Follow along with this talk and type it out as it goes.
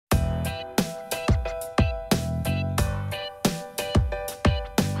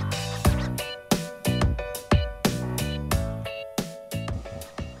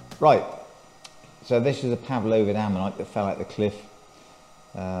Right, so this is a pavlovid ammonite that fell out the cliff.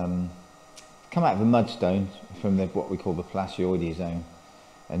 Come out of a mudstone from what we call the Placioides zone.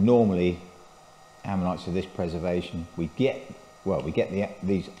 And normally, ammonites of this preservation, we get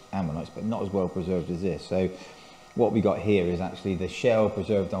these ammonites, but not as well preserved as this. So what we got here is actually the shell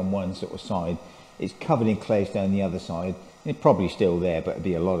preserved on one sort of side. It's covered in claystone the other side. It's probably still there, but it'd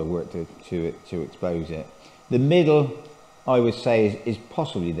be a lot of work to expose it. The middle, I would say, is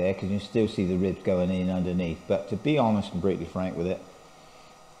possibly there because you can still see the ribs going in underneath. But to be honest and brutally frank with it,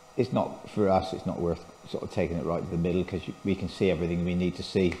 it's not, for us, it's not worth sort of taking it right to the middle because we can see everything we need to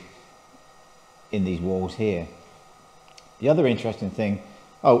see in these walls here. The other interesting thing,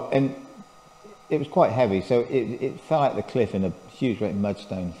 oh, and it was quite heavy, so it fell out the cliff in a huge great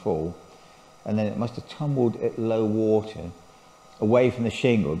mudstone fall, and then it must have tumbled at low water away from the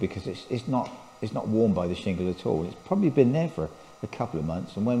shingle because it's not warmed by the shingle at all. It's probably been there for a couple of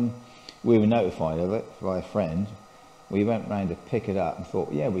months, and when we were notified of it by a friend, we went round to pick it up and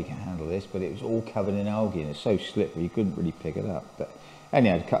thought, yeah, we can handle this, but it was all covered in algae and it's so slippery you couldn't really pick it up. But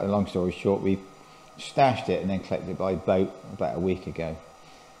anyhow, to cut a long story short, we stashed it and then collected it by boat about a week ago.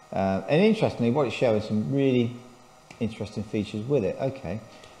 And interestingly, what it's showing some really interesting features with it. Okay,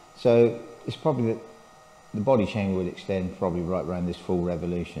 so it's probably that the body chamber would extend probably right around this full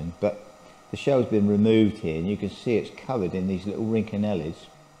revolution, but the shell's been removed here and you can see it's covered in these little rinconellas.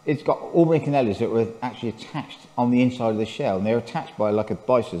 It's got all rinconellas that were actually attached on the inside of the shell, and they're attached by like a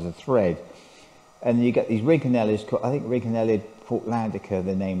biceps, a thread. And you get these rinconellas called, I think Rinconella portlandica,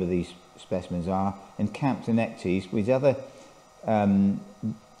 the name of these specimens are, and Camptonectes with other,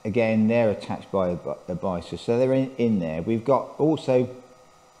 again, they're attached by a biceps, so they're in there. We've got also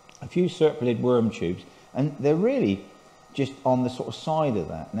a few serpulid worm tubes, and they're really just on the sort of side of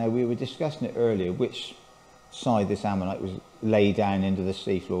that. Now, we were discussing it earlier, which side this ammonite was laid down into the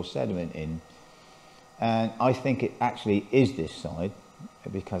seafloor sediment in, and I think it actually is this side,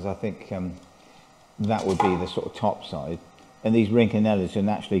 because I think that would be the sort of top side, and these rinconellas are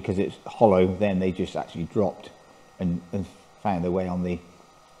naturally, because it's hollow, then they just actually dropped and found their way on the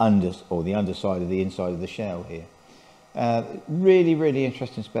underside of the inside of the shell here. Really, really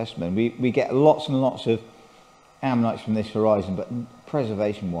interesting specimen. We get lots and lots of ammonites from this horizon, but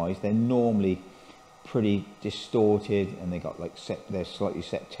preservation wise they're normally pretty distorted, and they got like they're slightly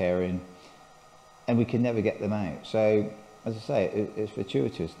septarian, and we can never get them out. So as I say, it's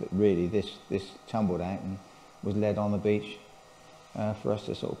fortuitous that really this tumbled out and was led on the beach for us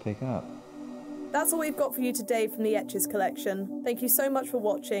to sort of pick up. That's all we've got for you today from the Etches collection. Thank you so much for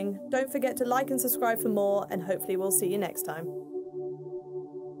watching. Don't forget to like and subscribe for more, and hopefully we'll see you next time.